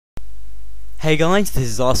Hey guys, this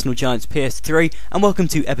is Arsenal Giants PS3 and welcome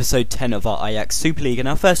to episode 10 of our Ajax Super League. And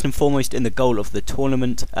now first and foremost in the goal of the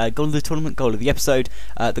episode,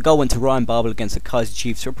 the goal went to Ryan Babel against the Kaiser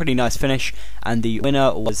Chiefs for a pretty nice finish, and the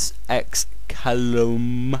winner was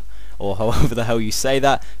Excalum, or however the hell you say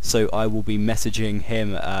that, so I will be messaging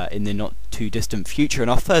him in the not too distant future. And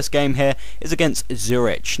our first game here is against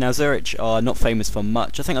Zurich. Now Zurich are not famous for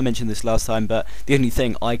much, I think I mentioned this last time, but the only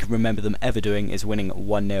thing I can remember them ever doing is winning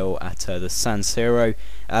 1-0 at the San Siro.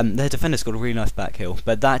 Their defender's got a really nice back heel,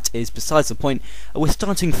 but that is besides the point. We're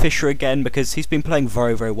starting Fisher again because he's been playing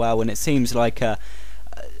very, very well, and it seems like a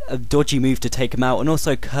dodgy move to take him out. And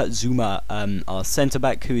also Kurt Zuma, our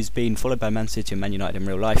centre-back, who has been followed by Man City and Man United in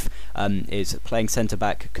real life, is playing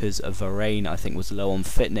centre-back because Varane, I think, was low on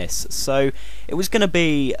fitness. So it was going to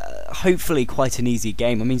be hopefully quite an easy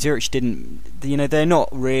game. I mean, Zurich didn't, they're not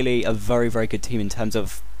really a very, very good team in terms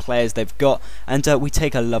of players they've got, and we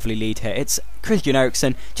take a lovely lead here. It's Christian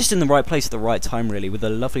Eriksen just in the right place at the right time, really, with a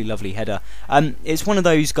lovely, lovely header. It's one of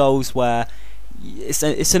those goals where it's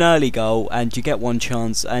an early goal and you get one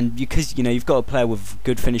chance, and because you've got a player with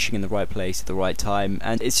good finishing in the right place at the right time,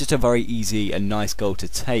 and it's just a very easy and nice goal to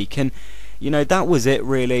take. And that was it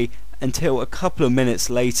really, until a couple of minutes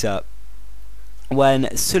later when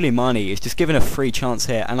Suleimani is just given a free chance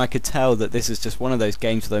here, and I could tell that this is just one of those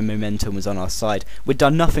games where the momentum was on our side. We'd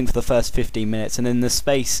done nothing for the first 15 minutes, and in the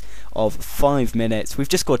space of 5 minutes we've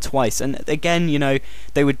just scored twice. And again,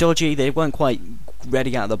 they were dodgy, they weren't quite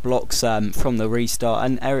ready out of the blocks from the restart,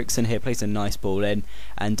 and Eriksen here plays a nice ball in,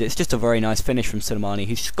 and it's just a very nice finish from Suleimani,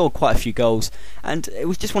 who's scored quite a few goals. And it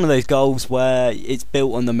was just one of those goals where it's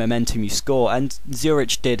built on the momentum you score, and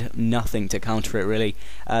Zurich did nothing to counter it really.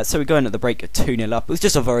 So we go in at the break at 2-0 up. It was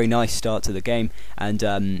just a very nice start to the game, and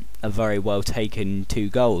a very well taken 2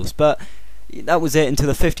 goals. But that was it until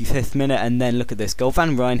the 55th minute, and then look at this goal.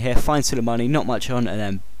 Van Rijn here finds Suleimani, not much on, and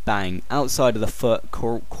then bang, outside of the foot,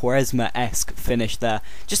 Quaresma-esque finish there.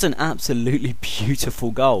 Just an absolutely beautiful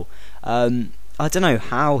goal. I don't know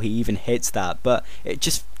how he even hits that, but it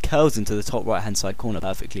just curls into the top right hand side corner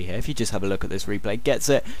perfectly here. If you just have a look at this replay, gets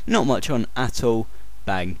it, not much on at all,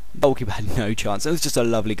 bang. Goalkeeper had no chance. It was just a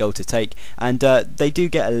lovely goal to take, and they do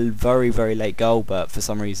get a very, very late goal, but for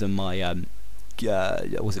some reason my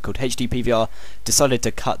what's it called, HD PVR decided to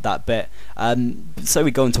cut that bit, so we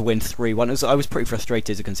go on to win 3-1. I was pretty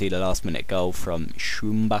frustrated to concede a last minute goal from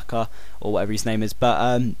Schumacher or whatever his name is,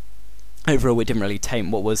 but overall it didn't really taint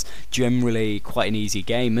what was generally quite an easy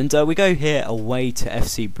game. And we go here away to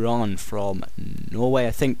FC Brann from Norway.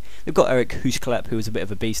 I think they've got Erik Husklepp, who was a bit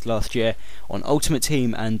of a beast last year on Ultimate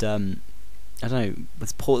Team, and I don't know,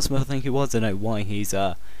 with Portsmouth I think he was. I don't know why he's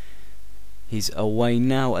away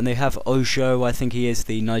now. And they have Ojo, I think he is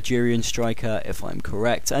the Nigerian striker, if I'm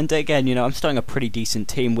correct. And again, I'm starting a pretty decent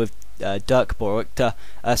team with Dirk Borukta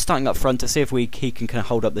starting up front to see if he can kind of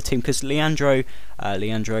hold up the team, because Leandro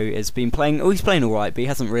has been playing, he's playing alright, but he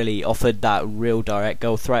hasn't really offered that real direct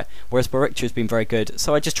goal threat, whereas Borukta has been very good.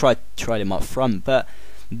 So I just tried him up front, but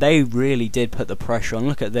they really did put the pressure on.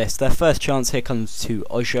 Look at this, their first chance here comes to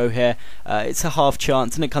Ojo here. It's a half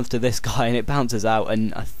chance, and it comes to this guy, and it bounces out,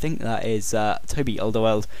 and I think that is Toby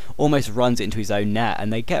Alderweireld almost runs it into his own net,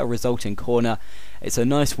 and they get a resulting corner. It's a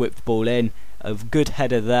nice whipped ball in, a good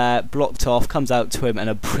header there, blocked off, comes out to him, and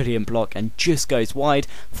a brilliant block, and just goes wide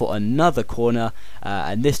for another corner.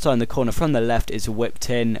 And this time the corner from the left is whipped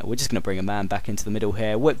in. We're just going to bring a man back into the middle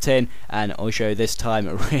here, whipped in, and Ojo this time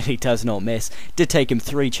really does not miss. Did take him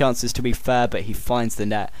 3 chances to be fair, but he finds the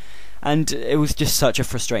net. And it was just such a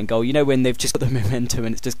frustrating goal, when they've just got the momentum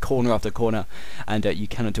and it's just corner after corner, and you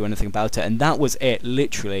cannot do anything about it. And that was it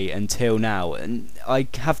literally until now, and I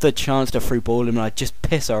have the chance to through ball him, and I just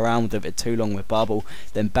piss around with it too long with Babel.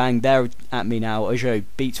 Then bang, they're at me now. Ojo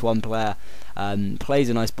beats one player, plays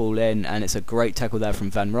a nice ball in, and it's a great tackle there from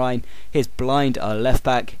Van Rijn. Here's Blind, our left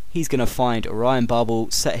back. He's going to find Ryan Babel,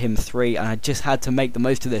 set him 3, and I just had to make the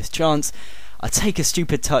most of this chance. I take a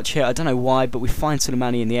stupid touch here, I don't know why, but we find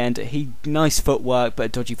Suleimani in the end. Nice footwork, but a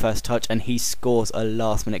dodgy first touch, and he scores a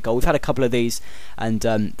last minute goal. We've had a couple of these, and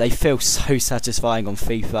they feel so satisfying on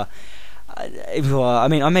FIFA. I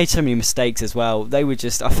mean, I made so many mistakes as well. They were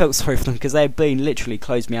just, I felt sorry for them, because they had been literally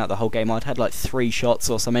closed me out the whole game. I'd had like 3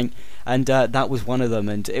 shots or something, and that was one of them,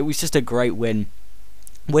 and it was just a great win.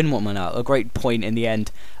 A great point in the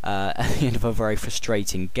end, at the end of a very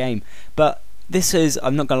frustrating game. But this is,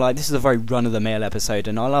 I'm not going to lie, this is a very run-of-the-mill episode,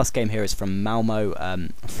 and our last game here is from Malmo,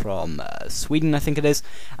 from Sweden, I think it is,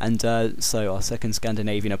 and so our second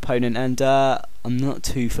Scandinavian opponent, and I'm not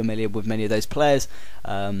too familiar with many of those players,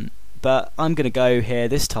 but I'm going to go here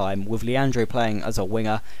this time with Leandro playing as a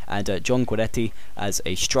winger and John Guidetti as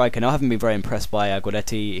a striker. Now, I haven't been very impressed by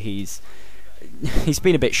Guidetti. He's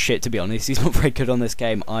been a bit shit, to be honest. He's not very good on this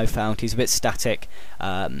game, I've found. He's a bit static.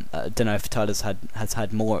 I don't know if Tyler's has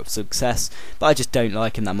had more success, but I just don't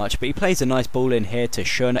like him that much. But he plays a nice ball in here to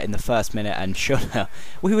Schöner in the first minute, and Schöner,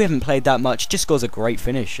 we haven't played that much, just scores a great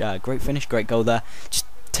finish, great goal there. Just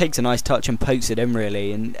takes a nice touch and pokes it in,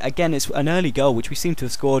 really. And again, it's an early goal, which we seem to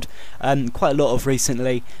have scored quite a lot of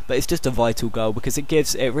recently, but it's just a vital goal because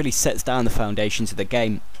it really sets down the foundations of the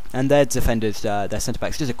game. And their defenders, their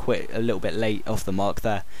centre-backs, just a little bit late off the mark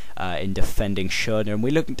there in defending Schöner. And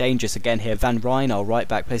we look dangerous again here. Van Rijn, our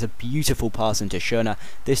right-back, plays a beautiful pass into Schöner.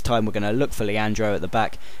 This time we're going to look for Leandro at the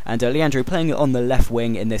back. And Leandro playing it on the left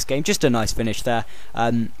wing in this game. Just a nice finish there.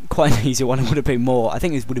 Quite an easy one. It would have been more. I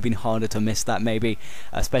think it would have been harder to miss that maybe,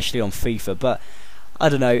 especially on FIFA. But I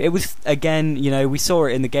don't know. It was, again, we saw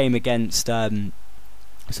it in the game against... who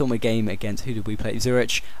did we play?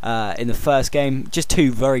 Zurich in the first game. Just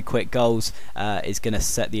two very quick goals is going to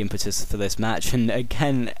set the impetus for this match, and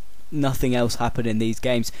again, nothing else happened in these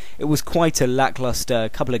games. It was quite a lackluster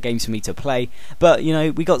couple of games for me to play, but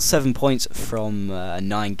we got 7 points from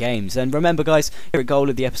 9 games. And remember, guys, favorite goal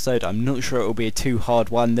of the episode, I'm not sure it will be a too hard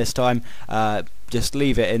one this time. Just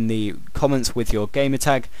leave it in the comments with your gamer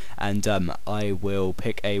tag, and I will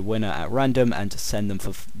pick a winner at random and send them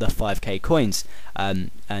for the 5k coins.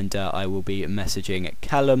 And I will be messaging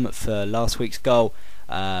Callum for last week's goal.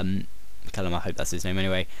 Callum, I hope that's his name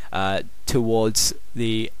anyway, towards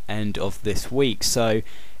the end of this week. So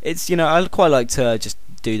it's, I quite like to just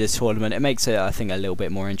do this tournament. It makes it, I think, a little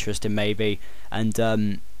bit more interesting maybe.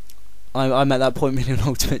 And I'm at that point in an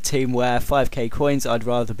Ultimate Team where 5k coins I'd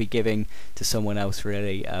rather be giving to someone else,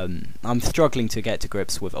 really. I'm struggling to get to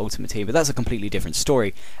grips with Ultimate Team, but that's a completely different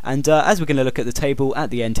story. And as we're going to look at the table at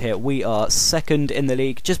the end here, we are second in the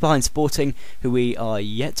league, just behind Sporting, who we are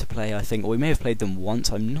yet to play, I think, or we may have played them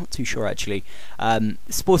once, I'm not too sure actually.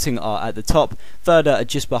 Sporting are at the top, third are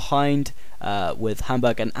just behind with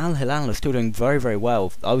Hamburg, and Al Hilal are still doing very, very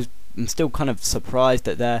well. I'm still kind of surprised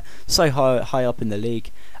that they're so high up in the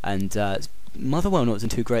league, and Motherwell not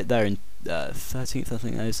too great there in 13th, I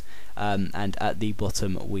think that is. And at the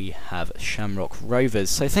bottom we have Shamrock Rovers.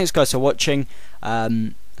 So thanks, guys, for watching.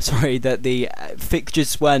 Sorry that the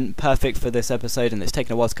fixtures weren't perfect for this episode and it's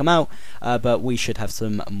taken a while to come out, but we should have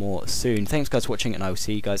some more soon. Thanks, guys, for watching, and I will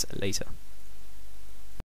see you guys later.